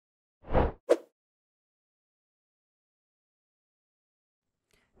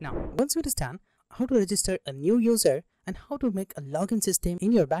Now, once you understand how to register a new user and how to make a login system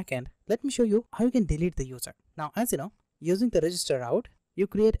in your backend, let me show you how you can delete the user. Now, as you know, using the register route, you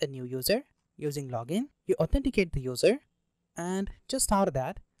create a new user using login, you authenticate the user, and just after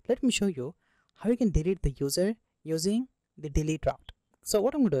that, let me show you how you can delete the user using the delete route. So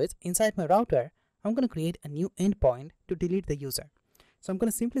what I'm going to do is, inside my router, I'm going to create a new endpoint to delete the user. So I'm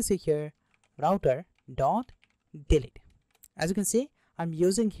going to simply say here router dot delete. As you can see, I'm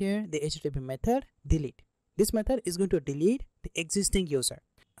using here the HTTP method delete. This method is going to delete the existing user.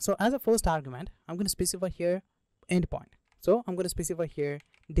 So as a first argument, I'm going to specify here endpoint. So I'm going to specify here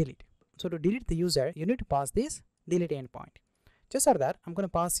delete. So to delete the user, you need to pass this delete endpoint. Just after that, I'm going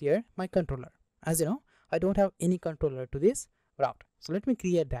to pass here my controller. As you know, I don't have any controller to this route. So let me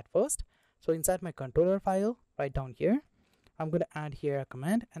create that first. So inside my controller file, right down here, I'm going to add here a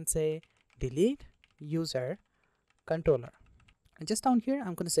command and say delete user controller. And just down here,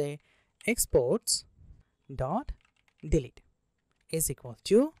 I'm going to say exports dot delete is equal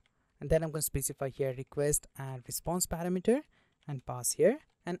to, and then I'm going to specify here request and response parameter and pass here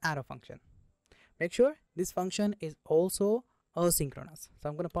an arrow function. Make sure this function is also asynchronous. So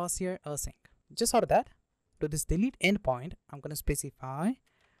I'm going to pass here async. Just out of that, to this delete endpoint, I'm going to specify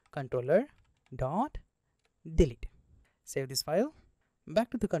controller dot delete. Save this file. Back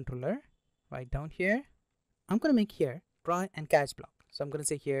to the controller, right down here, I'm going to make here try and catch block. So I'm going to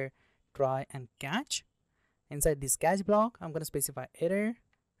say here try and catch. Inside this catch block, I'm going to specify error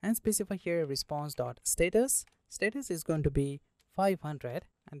and specify here response.status. Status is going to be 500,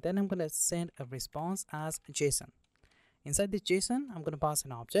 and then I'm going to send a response as JSON. Inside this JSON, I'm going to pass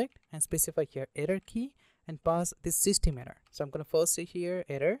an object and specify here error key and pass this system error. So I'm going to first say here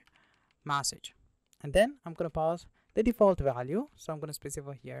error message, and then I'm going to pass the default value. So I'm going to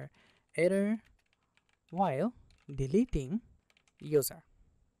specify here error while deleting user.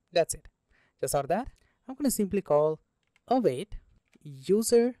 That's it. Just for that, I'm going to simply call await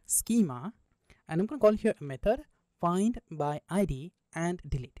user schema, and I'm going to call here a method find by ID and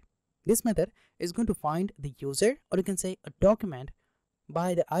delete. This method is going to find the user, or you can say a document,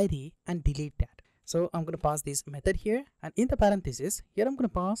 by the ID and delete that. So I'm going to pass this method here, and in the parenthesis here I'm going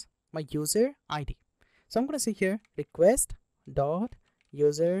to pass my user ID. So I'm going to say here request dot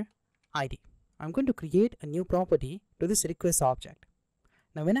user ID. I'm going to create a new property to this request object.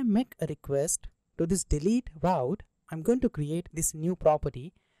 Now when I make a request to this delete route, I'm going to create this new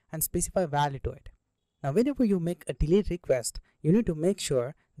property and specify value to it. Now whenever you make a delete request, you need to make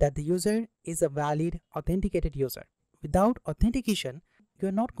sure that the user is a valid authenticated user. Without authentication, you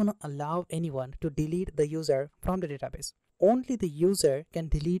are not going to allow anyone to delete the user from the database. Only the user can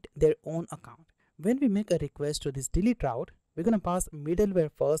delete their own account. When we make a request to this delete route, we're going to pass middleware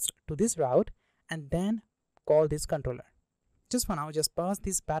first to this route and then call this controller. Just for now, just pass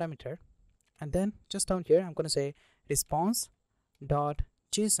this parameter, and then just down here I'm going to say response dot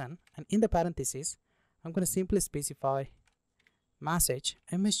JSON, and in the parenthesis I'm going to simply specify message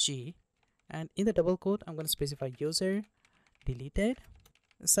MSG, and in the double quote I'm going to specify user deleted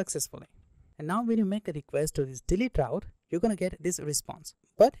successfully. And now when you make a request to this delete route, you're going to get this response,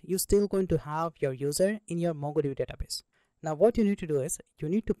 but you're still going to have your user in your MongoDB database. Now what you need to do is you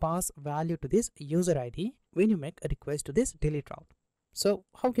need to pass value to this user ID when you make a request to this delete route. So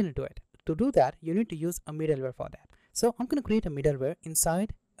how can you do it? To do that, you need to use a middleware for that. So I'm going to create a middleware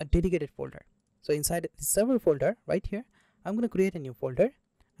inside a dedicated folder. So inside the server folder right here, I'm going to create a new folder,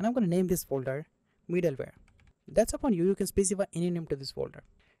 and I'm going to name this folder middleware. That's upon you. You can specify any name to this folder.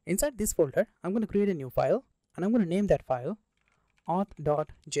 Inside this folder, I'm going to create a new file, and I'm going to name that file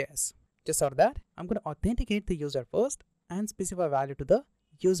auth.js. Just for that, I'm going to authenticate the user first and specify value to the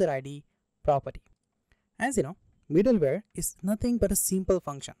user ID property. As you know, middleware is nothing but a simple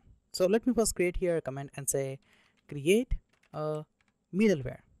function. So let me first create here a command and say create a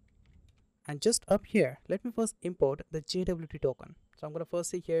middleware. And just up here, let me first import the JWT token. So I'm going to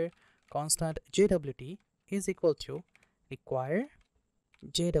first say here constant JWT is equal to require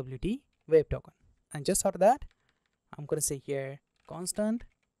JWT web token. And just after that, I'm going to say here constant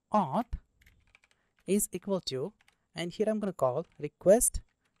auth is equal to, and here I'm going to call request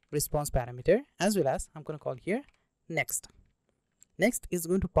response parameter, as well as I'm going to call here next. Next is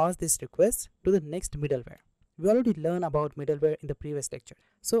going to pass this request to the next middleware. We already learned about middleware in the previous lecture.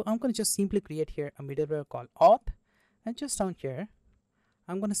 So I'm going to just simply create here a middleware called auth, and just down here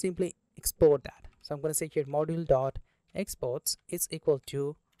I'm going to simply export that. So I'm going to say here module.exports is equal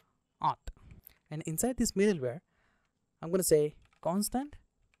to auth, and inside this middleware I'm going to say constant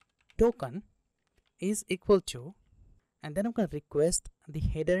token is equal to, and then I'm going to request the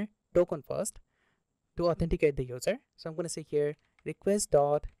header token first to authenticate the user. So I'm going to say here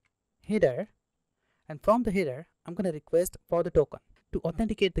request.header, and from the header I'm going to request for the token to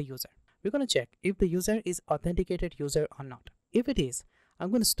authenticate the user. We're going to check if the user is authenticated user or not. If it is, I'm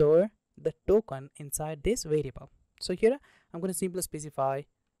going to store the token inside this variable. So here I'm going to simply specify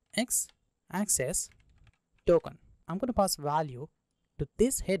x access token. I'm going to pass value to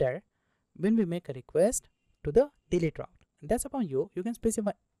this header when we make a request to the delete route. And that's upon you. You can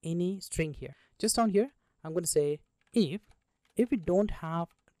specify any string here. Just down here I'm going to say if we don't have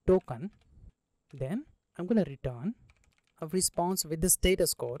token, then I'm going to return a response with the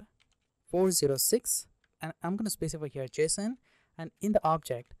status code 406, and I'm going to specify here JSON, and in the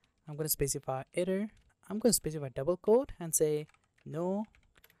object I'm going to specify error. I'm going to specify double quote and say no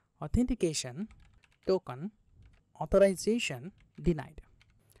authentication token authorization denied.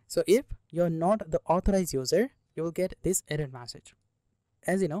 So if you're not the authorized user, you will get this error message.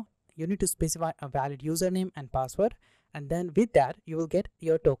 As you know, you need to specify a valid username and password, and then with that you will get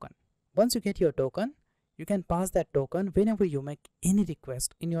your token. Once you get your token, you can pass that token whenever you make any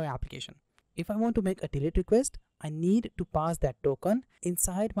request in your application. If I want to make a delete request, I need to pass that token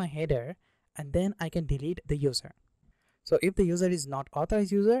inside my header, and then I can delete the user. So if the user is not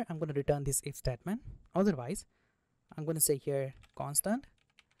authorized user, I'm going to return this if statement. Otherwise, I'm going to say here constant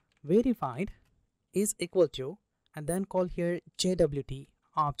verified is equal to, and then call here JWT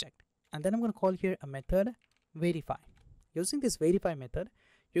object, and then I'm going to call here a method verify. Using this verify method,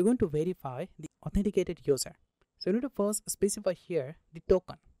 you're going to verify the authenticated user. So you need to first specify here the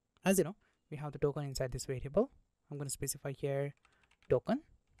token. As you know, we have the token inside this variable. I'm going to specify here token,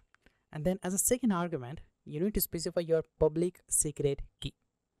 and then as a second argument you need to specify your public secret key.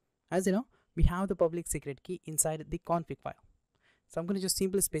 As you know, we have the public secret key inside the config file. So I'm going to just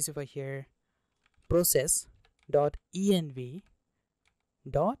simply specify here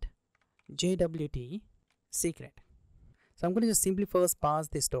process.env.jwt secret. So I'm going to just simply first pass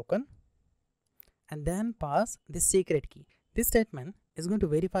this token and then pass the secret key. This statement is going to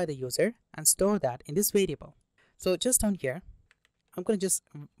verify the user and store that in this variable. So just down here, I'm going to just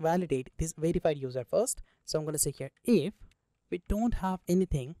validate this verified user first. So I'm going to say here if we don't have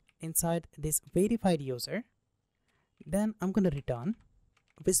anything inside this verified user, then I'm going to return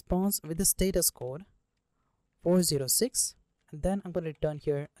response with the status code 406, and then I'm going to return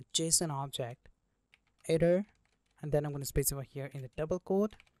here a JSON object error, and then I'm going to specify here in the double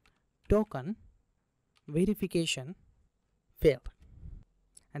quote token verification failed,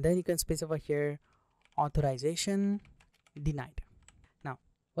 and then you can specify here authorization denied. Now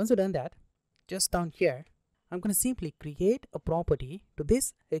once you've done that, just down here I'm going to simply create a property to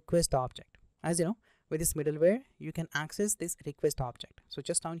this request object. As you know, with this middleware you can access this request object. So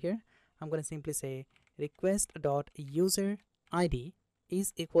just down here I'm going to simply say request.user id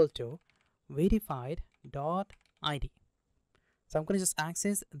is equal to verified.id. So I'm going to just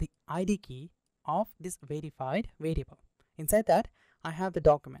access the id key of this verified variable. Inside that I have the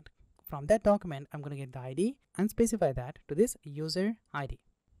document. From that document I'm going to get the id and specify that to this user id.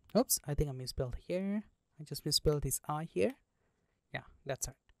 Oops, I think I misspelled here. I just misspelled this I here. Yeah, that's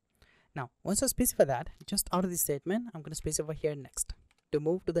right. Now once I specify that, just out of this statement I'm going to specify here next to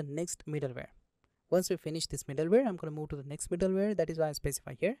move to the next middleware. Once we finish this middleware, I'm going to move to the next middleware. That is why I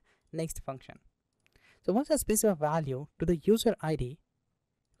specify here next function. So once I specify value to the user ID, you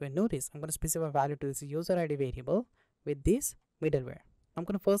can notice I'm going to specify value to this user ID variable with this middleware. I'm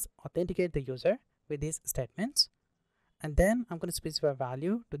going to first authenticate the user with these statements, and then I'm going to specify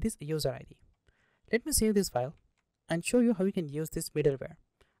value to this user ID. Let me save this file and show you how you can use this middleware.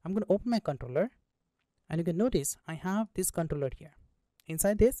 I'm going to open my controller, and you can notice I have this controller here.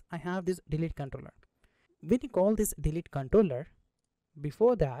 Inside this I have this delete controller. When you call this delete controller,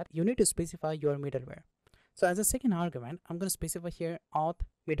 before that you need to specify your middleware. So as a second argument I'm going to specify here auth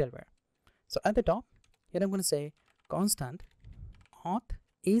middleware. So at the top here I'm going to say constant auth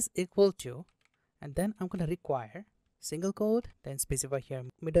is equal to, and then I'm going to require single quote, then specify here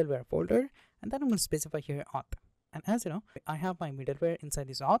middleware folder, and then I'm going to specify here auth. And as you know, I have my middleware inside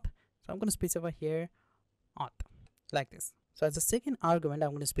this auth, so I'm going to specify here auth like this. So as a second argument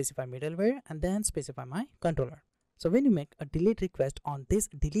I'm going to specify middleware and then specify my controller. So when you make a delete request on this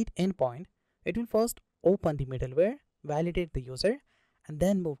delete endpoint, it will first open the middleware, validate the user, and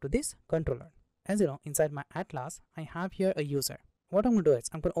then move to this controller. As you know, inside my Atlas I have here a user. What I'm going to do is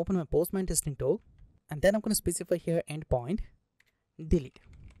I'm going to open my Postman testing tool, and then I'm going to specify here endpoint delete.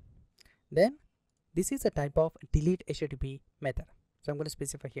 Then this is a type of delete HTTP method. So I'm going to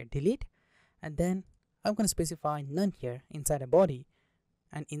specify here delete, and then I'm going to specify none here inside a body,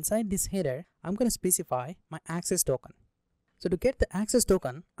 and inside this header I'm going to specify my access token. So to get the access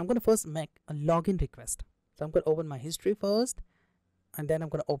token, I'm going to first make a login request. So I'm going to open my history first, and then I'm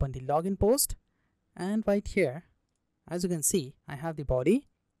going to open the login post, and right here, as you can see, I have the body,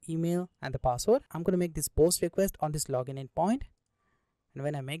 email, and the password. I'm going to make this post request on this login endpoint, and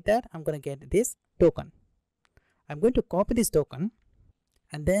when I make that, I'm going to get this token. I'm going to copy this token,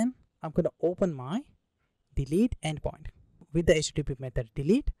 and then I'm going to open my delete endpoint with the HTTP method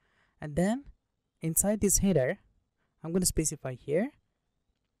delete, and then inside this header, I'm going to specify here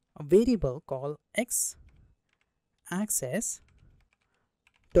a variable called x access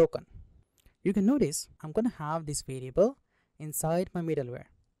token. You can notice I'm going to have this variable inside my middleware.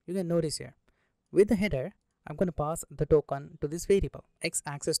 You can notice here with the header, I'm going to pass the token to this variable x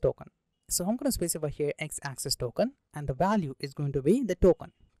access token. So I'm going to specify here x access token, and the value is going to be the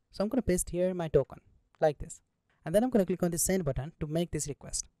token. So I'm going to paste here my token like this, and then I'm going to click on the send button to make this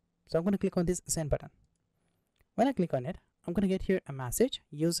request. So I'm going to click on this send button. When I click on it, I'm going to get here a message,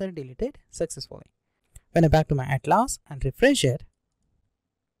 user deleted successfully. When I back to my Atlas and refresh it,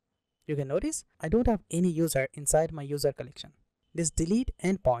 you can notice I don't have any user inside my user collection. This delete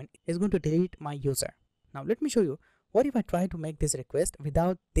endpoint is going to delete my user. Now let me show you what if I try to make this request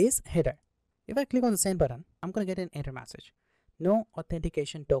without this header. If I click on the send button, I'm going to get an error message. No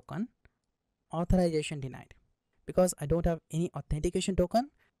authentication token, authorization denied. Because I don't have any authentication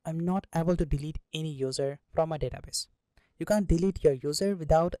token, I'm not able to delete any user from my database. You can't delete your user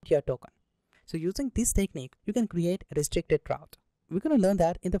without your token. So using this technique, you can create a restricted route. We're going to learn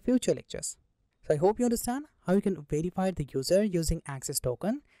that in the future lectures. So I hope you understand how you can verify the user using access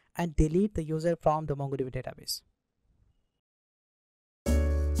token and delete the user from the MongoDB database.